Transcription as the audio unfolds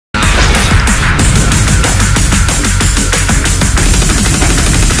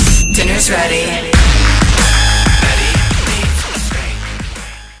ready.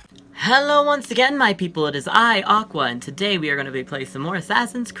 Hello once again, my people, it is I, Aqua, and today we are going to be playing some more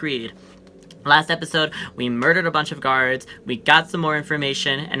Assassin's Creed. Last episode, we murdered a bunch of guards, we got some more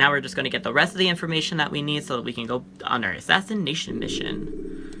information, and now we're just going to get the rest of the information that we need so that we can go on our assassination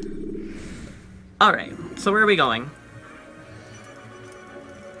mission. Alright, so where are we going?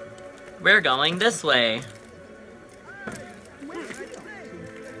 We're going this way.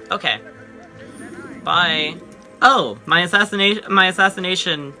 Okay. Bye. Oh, my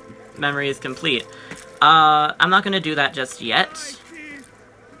assassination memory is complete. I'm not gonna do that just yet.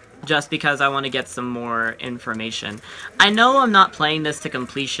 Just because I want to get some more information. I know I'm not playing this to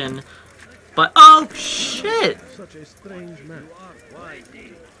completion, but oh shit! Such a strange man.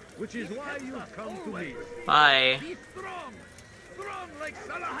 Which is why you've come to me. Bye. Be strong, strong like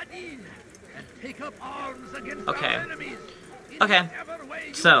Saladin, and take up arms against Okay. our enemies. in Okay. whatever way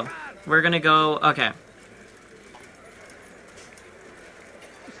you So, can. we're gonna go. Okay.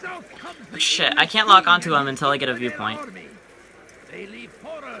 South comes the Shit, I English can't lock king onto and him until I get a their viewpoint. army. They leave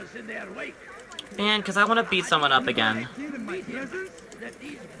horrors in their wake. Man, because I want to beat someone up again. Meet him. Let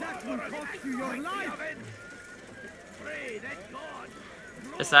these horrors cost you your life. Pray that God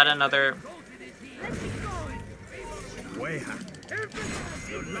Is that another?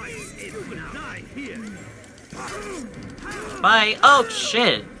 Your life is to die here. Bye. Oh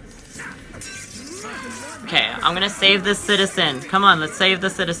shit. Okay, I'm gonna save this citizen. Come on, let's save the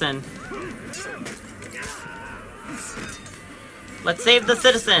citizen. Let's save the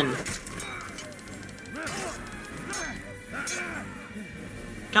citizen.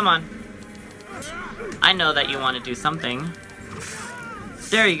 Come on. I know that you want to do something.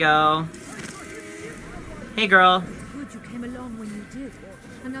 There you go. Hey girl. Good you came along when you did.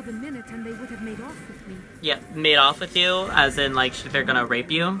 Another minute and they would have made off with me. Yeah, made off with you, as in like they're gonna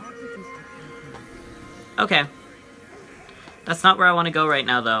rape you. Okay. That's not where I want to go right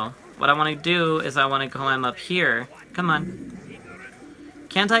now, though. What I want to do is I want to climb up here. Come on.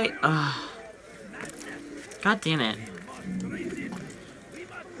 Can't I? Ugh. God damn it.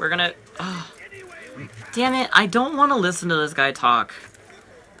 We're gonna... Ugh. Damn it, I don't want to listen to this guy talk.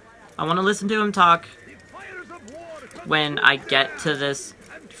 I want to listen to him talk when I get to this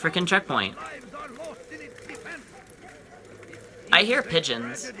frickin' checkpoint. I hear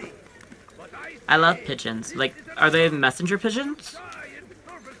pigeons. I love pigeons. Like, are they messenger pigeons?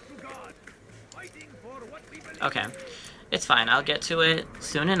 Okay. It's fine. I'll get to it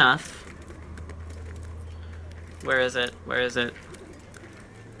soon enough. Where is it? Where is it?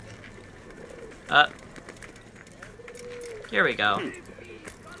 Here we go.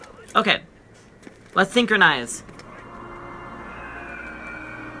 Okay. Let's synchronize.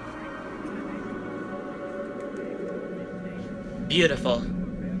 Beautiful.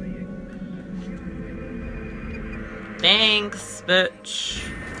 Thanks, bitch.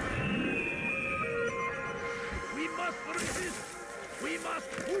 We must resist. We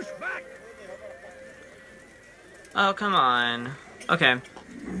must push back. Oh, come on. Okay.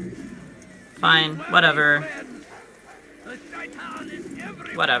 Fine, whatever. The shaitan is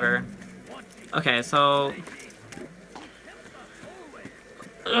everywhere. Whatever. Okay, so...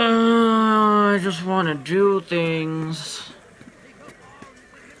 I just want to do things.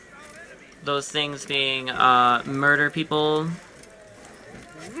 Those things being, murder people.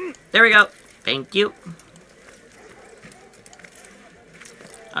 There we go. Thank you.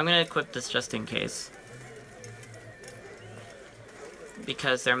 I'm gonna equip this just in case.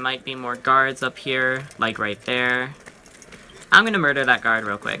 Because there might be more guards up here, like right there. I'm gonna murder that guard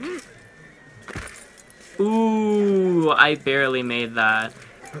real quick. Ooh, I barely made that.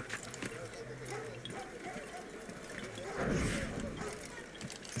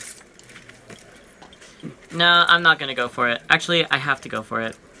 No, I'm not gonna go for it. Actually, I have to go for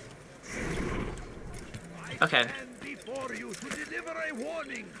it. Okay.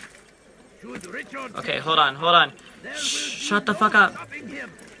 Okay, hold on, hold on. Shh, shut the fuck up.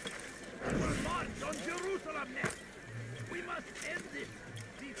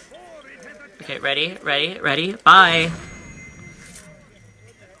 Okay, ready, ready, ready, bye.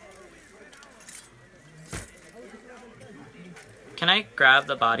 Can I grab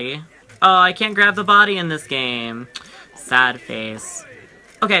the body? Oh, I can't grab the body in this game. Sad face.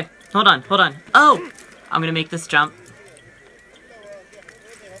 Okay, hold on, hold on. Oh! I'm gonna make this jump.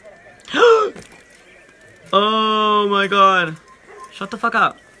 Oh my god. Shut the fuck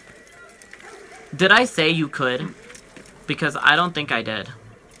up. Did I say you could? Because I don't think I did.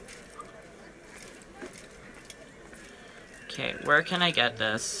 Okay, where can I get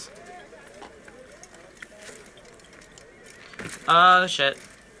this? Oh, shit.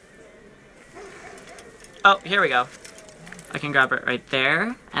 Oh, here we go. I can grab it right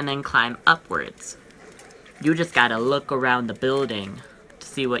there, and then climb upwards. You just gotta look around the building to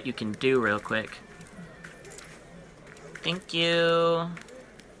see what you can do real quick. Thank you.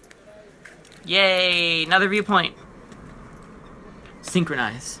 Yay! Another viewpoint.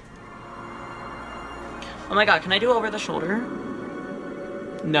 Synchronize. Oh my god, can I do over the shoulder?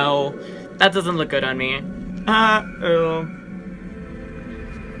 No. That doesn't look good on me. Ooh.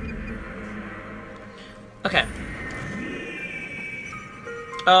 Okay.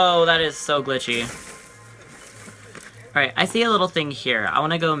 Oh, that is so glitchy. Alright, I see a little thing here. I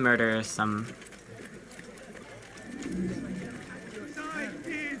want to go murder some...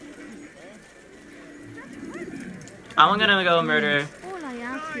 I'm gonna go murder... All I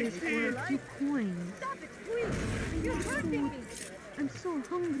ask is for a few coins. Stop it, please! You're hurting me! I'm so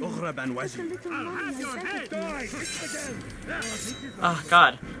hungry. Just a little money, I beg of you. Oh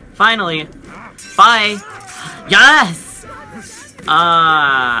god. Finally. Bye! Yes!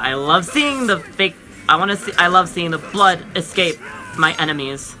 I love seeing the fake... I love seeing the blood escape my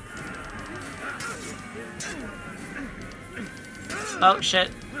enemies. Oh, shit.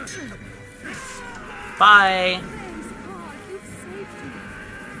 Bye! Thanks, God, you've saved me.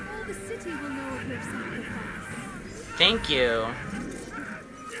 All the city will know of your sacrifice. Thank you.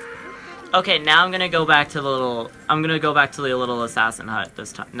 Okay, now I'm gonna go back to the little assassin hut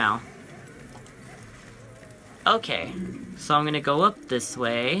this time now. Okay, so I'm gonna go up this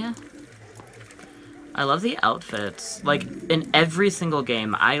way. I love the outfits. Like, in every single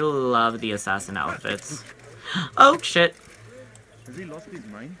game, I love the assassin outfits. Oh, shit. Has he lost his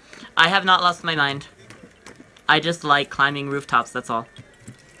mind? I have not lost my mind. I just like climbing rooftops, that's all.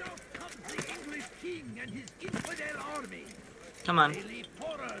 Now comes the English king and his infidel army. Come on. They leave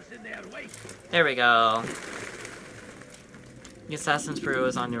horrors in their wake. There we go. The assassin's brew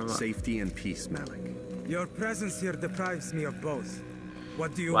is on your... Safety and peace, Malik. Your presence here deprives me of both.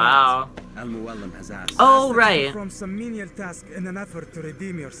 What do you Wow. want? Al-Muallim has asked. Oh, Ask that you right. perform some menial task in an effort to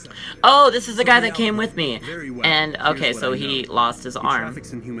redeem yourself. Oh, this is the guy that came with me. Very well. And, Here's okay, what so I he know. lost his He arm.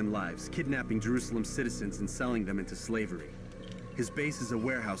 traffics in human lives, kidnapping Jerusalem citizens and selling them into slavery. His base is a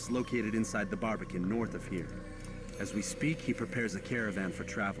warehouse located inside the Barbican, north of here. As we speak, he prepares a caravan for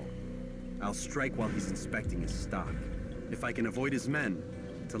travel. I'll strike while he's inspecting his stock. If I can avoid his men,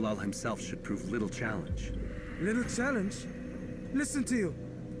 Talal himself should prove little challenge. Little challenge? Listen to you.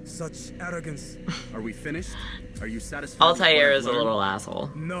 Such arrogance. Are we finished? Are you satisfied? with what Altair I've is a learned? little asshole.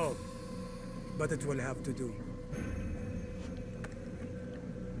 No. But it will have to do.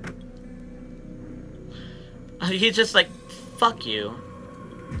 He's just like, fuck you.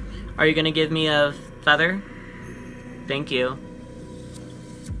 Are you gonna give me a feather? Thank you.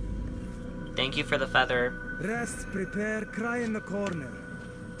 Thank you for the feather. Rest, prepare, cry in the corner.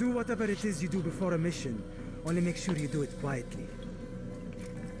 Do whatever it is you do before a mission. Only make sure you do it quietly.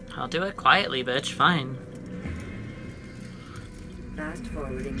 I'll do it quietly, bitch. Fine. Fast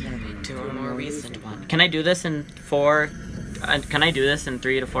forwarding menu Do to a more recent one. Can I do this in 3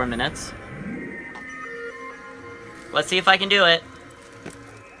 to 4 minutes? Let's see if I can do it.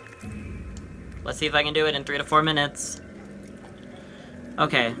 Let's see if I can do it in 3 to 4 minutes.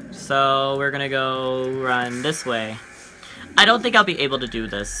 Okay, so we're gonna go run this way. I don't think I'll be able to do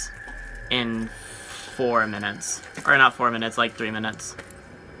this in 4 minutes. Or not 4 minutes, like 3 minutes.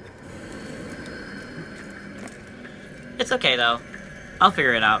 It's okay though. I'll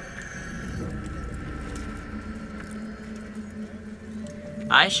figure it out.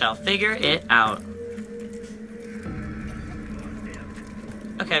 I shall figure it out.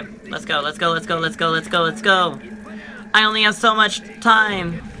 Okay, let's go, let's go, let's go, let's go, let's go, let's go. I only have so much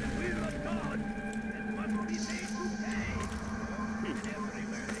time.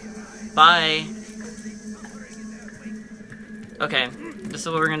 Bye. Okay, this is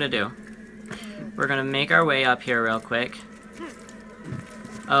what we're gonna do. We're gonna make our way up here real quick.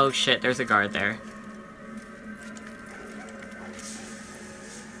 Oh shit, there's a guard there.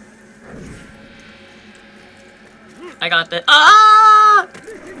 I got this. Ah!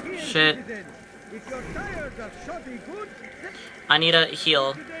 Shit. If you're tired of shoddy goods, I need a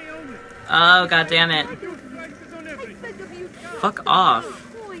heal. today only. Oh, god damn it. Prices on everything. Fuck off.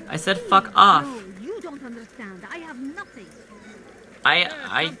 I said fuck off. No, you don't understand. I have nothing.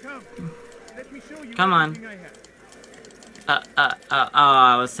 Come. Let me show you Come on. everything I have. Oh,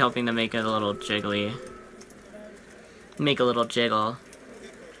 I was hoping to make it a little jiggly. Make a little jiggle.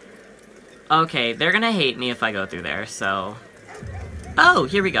 Okay, they're gonna hate me if I go through there, so... Oh,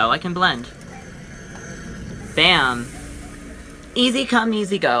 here we go, I can blend. Bam! Easy come,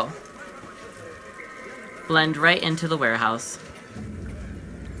 easy go. Blend right into the warehouse.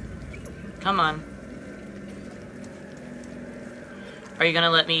 Come on. Are you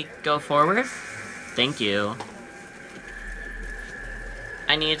gonna let me go forward? Thank you.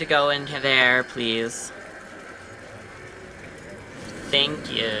 I need to go into there, please.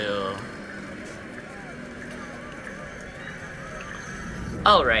 Thank you.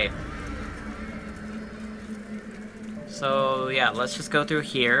 Alright. So, yeah, let's just go through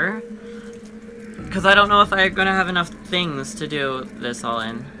here. Because I don't know if I'm gonna have enough things to do this all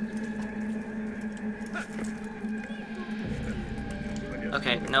in.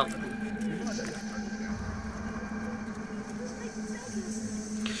 Okay, nope.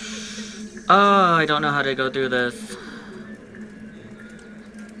 Oh, I don't know how to go through this.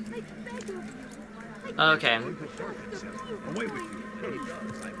 Okay. No,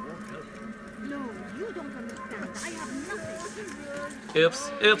 you don't understand. I have nothing.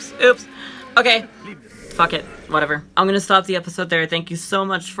 Oops, oops, oops. Okay. Fuck it. Whatever. I'm gonna stop the episode there. Thank you so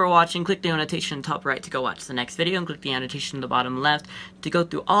much for watching. Click the annotation top right to go watch the next video, and click the annotation in the bottom left to go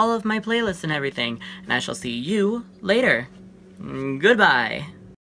through all of my playlists and everything. And I shall see you later. Goodbye.